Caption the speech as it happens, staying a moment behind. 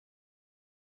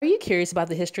Are you curious about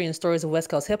the history and stories of West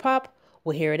Coast hip hop?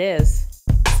 Well, here it is.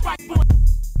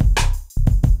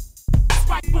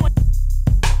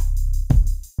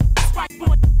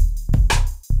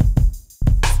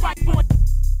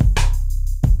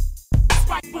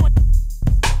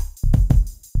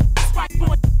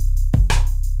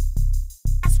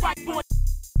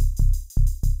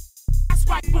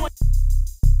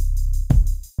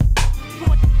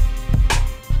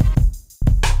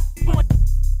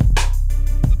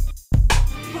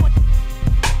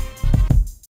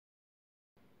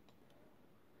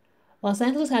 Los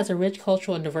Angeles has a rich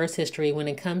cultural and diverse history when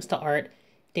it comes to art,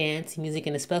 dance, music,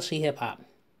 and especially hip hop.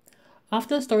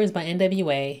 Often stories by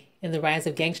NWA and the rise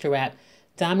of gangster rap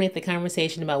dominate the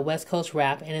conversation about West Coast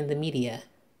rap and in the media.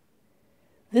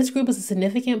 This group is a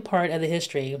significant part of the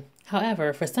history.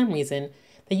 However, for some reason,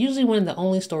 they're usually one of the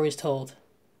only stories told,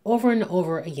 over and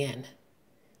over again.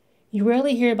 You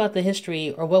rarely hear about the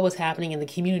history or what was happening in the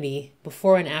community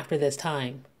before and after this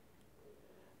time.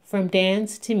 From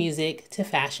dance to music to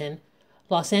fashion,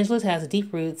 Los Angeles has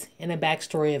deep roots and a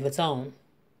backstory of its own.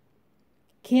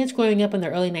 Kids growing up in the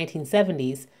early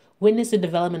 1970s witnessed the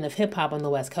development of hip-hop on the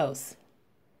West Coast.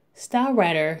 Style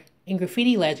writer and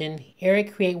graffiti legend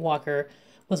Cre8 Walker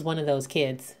was one of those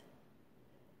kids.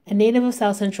 A native of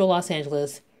South Central Los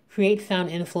Angeles, Cre8 found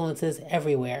influences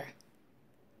everywhere.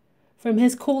 From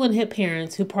his cool and hip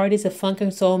parents who parties of funk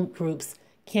and soul groups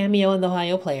Cameo and the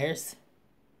Ohio Players,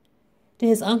 to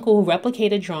his uncle who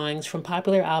replicated drawings from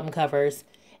popular album covers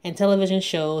and television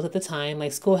shows at the time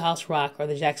like Schoolhouse Rock or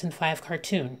the Jackson 5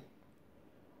 cartoon.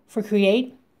 For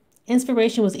Cre8,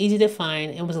 inspiration was easy to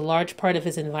find and was a large part of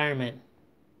his environment.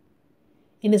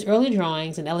 In his early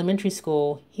drawings in elementary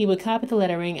school, he would copy the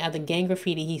lettering of the gang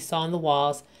graffiti he saw on the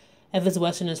walls of his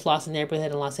Western and Slauson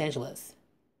neighborhood in Los Angeles.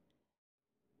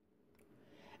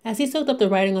 As he soaked up the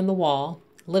writing on the wall,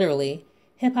 literally,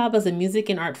 hip-hop as a music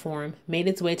and art form made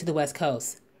its way to the West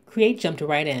Coast. Cre8 jumped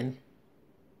right in.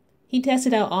 He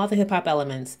tested out all the hip-hop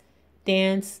elements: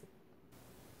 dance,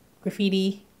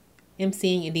 graffiti,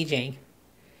 MCing, and DJing.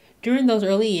 During those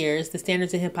early years, the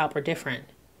standards of hip-hop were different.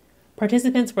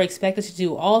 Participants were expected to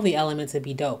do all the elements and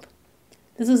be dope.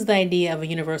 This was the idea of a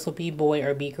universal B-boy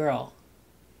or B-girl.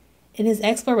 In his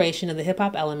exploration of the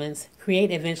hip-hop elements, Cre8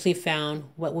 eventually found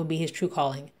what would be his true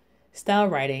calling: style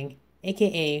writing,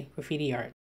 aka graffiti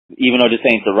art. Even though this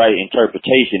ain't the right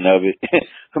interpretation of it,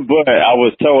 but I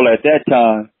was told at that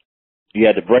time you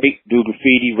had to break, do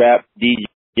graffiti, rap,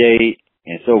 DJ,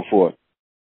 and so forth.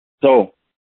 So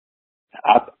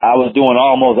I was doing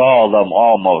almost all of them,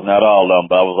 not all of them,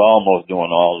 but I was almost doing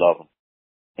all of them.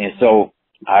 And so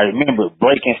I remember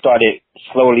breaking started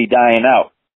slowly dying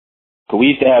out. Cause we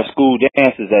used to have school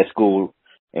dances at school.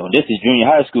 And when this is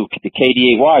junior high school, the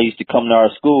KDAY used to come to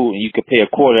our school and you could pay a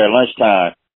quarter at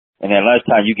lunchtime. And at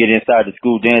lunchtime you get inside the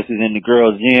school dances in the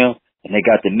girls' gym and they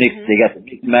got the mix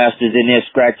masters in there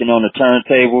scratching on the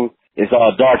turntable. It's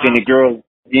all dark in the girls'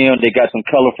 gym. They got some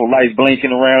colorful lights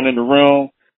blinking around in the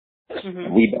room.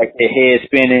 Mm-hmm. We back there head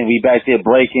spinning, we back there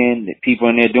breaking, the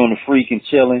people in there doing the freak and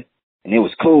chilling. And it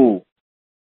was cool.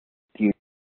 You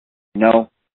know?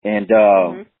 And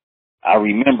I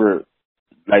remember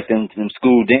like them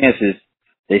school dances,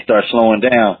 they start slowing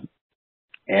down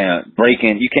and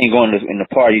breaking. You can't go in the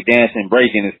party dancing,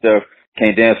 breaking and stuff.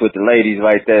 Can't dance with the ladies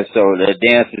like that. So the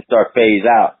dances start phase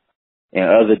out and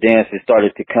other dances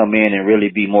started to come in and really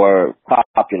be more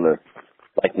popular.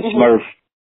 Like the Smurf,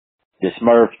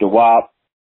 the WAP,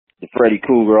 the Freddy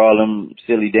Krueger, all them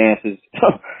silly dances,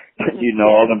 you know,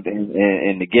 all them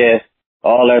and the Guest,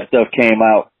 all that stuff came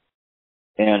out.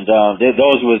 And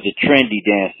those was the trendy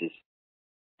dances.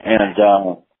 And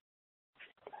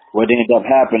what ended up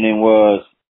happening was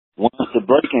once the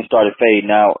breaking started fading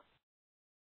out,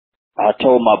 I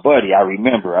told my buddy, I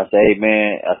remember, I said, hey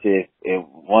man, if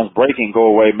once breaking go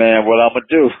away, man, what I'm gonna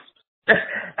do?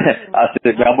 I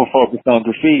said, man, I'm gonna focus on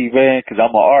graffiti, man, cause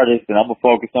I'm an artist and I'm gonna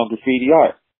focus on graffiti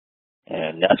art.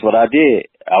 And that's what I did.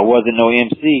 I wasn't no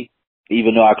MC,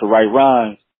 even though I could write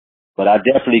rhymes, but I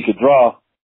definitely could draw.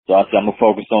 So I said, I'm going to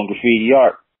focus on graffiti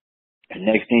art. And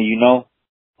next thing you know,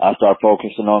 I started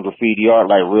focusing on graffiti art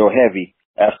like real heavy,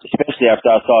 especially after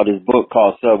I saw this book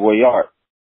called Subway Art.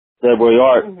 Subway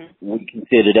Art, we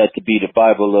consider that to be the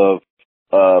Bible of,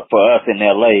 for us in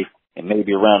LA and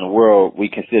maybe around the world, we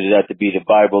consider that to be the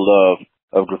Bible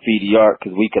of graffiti art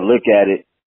because we could look at it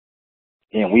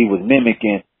and we was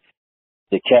mimicking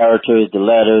the characters, the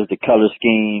letters, the color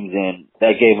schemes, and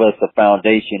that gave us a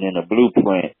foundation and a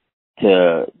blueprint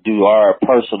to do our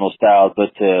personal styles,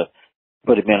 but to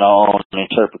put them in our own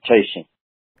interpretation.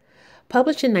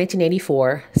 Published in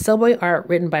 1984, Subway Art,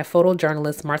 written by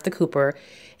photojournalists Martha Cooper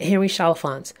and Henry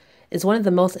Chalfant, is one of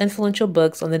the most influential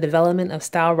books on the development of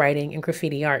style writing and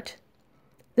graffiti art.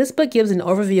 This book gives an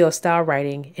overview of style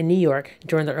writing in New York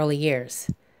during the early years.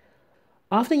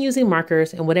 Often using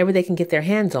markers and whatever they can get their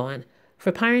hands on,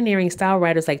 for pioneering style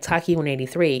writers like Taki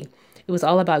 183, it was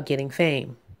all about getting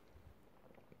fame.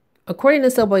 According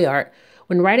to Subway Art,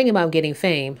 when writing about getting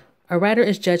fame, a writer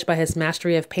is judged by his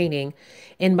mastery of painting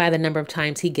and by the number of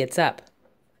times he gets up.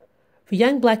 For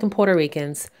young Black and Puerto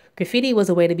Ricans, graffiti was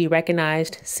a way to be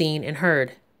recognized, seen, and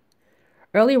heard.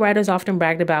 Early writers often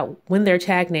bragged about when their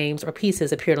tag names or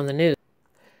pieces appeared on the news.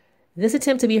 This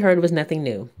attempt to be heard was nothing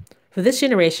new. For this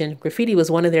generation, graffiti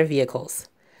was one of their vehicles,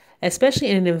 especially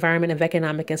in an environment of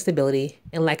economic instability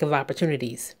and lack of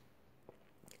opportunities.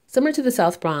 Similar to the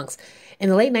South Bronx, in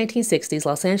the late 1960s,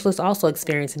 Los Angeles also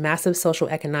experienced massive social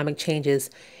economic changes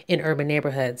in urban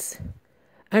neighborhoods.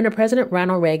 Under President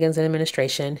Ronald Reagan's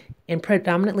administration, in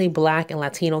predominantly Black and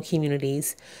Latino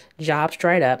communities, jobs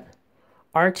dried up,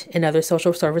 art and other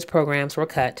social service programs were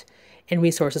cut, and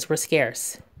resources were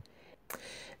scarce.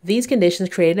 These conditions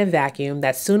created a vacuum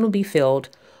that soon would be filled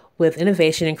with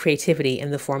innovation and creativity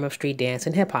in the form of street dance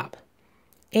and hip-hop.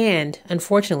 And,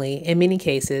 unfortunately, in many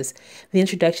cases, the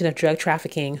introduction of drug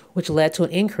trafficking, which led to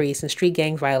an increase in street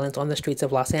gang violence on the streets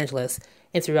of Los Angeles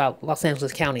and throughout Los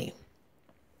Angeles County.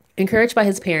 Encouraged by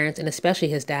his parents, and especially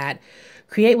his dad,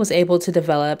 Cre8 was able to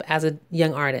develop as a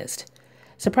young artist.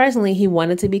 Surprisingly, he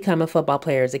wanted to become a football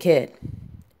player as a kid.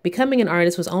 Becoming an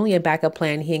artist was only a backup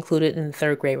plan he included in the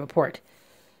third grade report.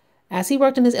 As he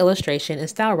worked on his illustration and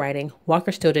style writing,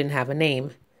 Walker still didn't have a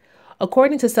name.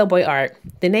 According to Subway Art,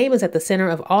 the name is at the center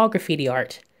of all graffiti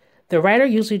art. The writer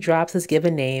usually drops his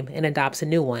given name and adopts a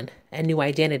new one, a new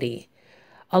identity.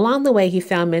 Along the way, he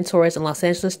found mentors in Los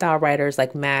Angeles style writers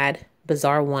like Mad,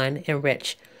 Bizarre One, and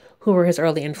RISH, who were his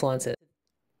early influences.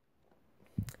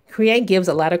 Cre8 gives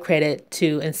a lot of credit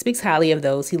to and speaks highly of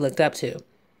those he looked up to.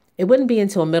 It wouldn't be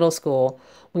until middle school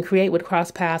when Cre8 would cross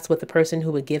paths with the person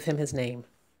who would give him his name.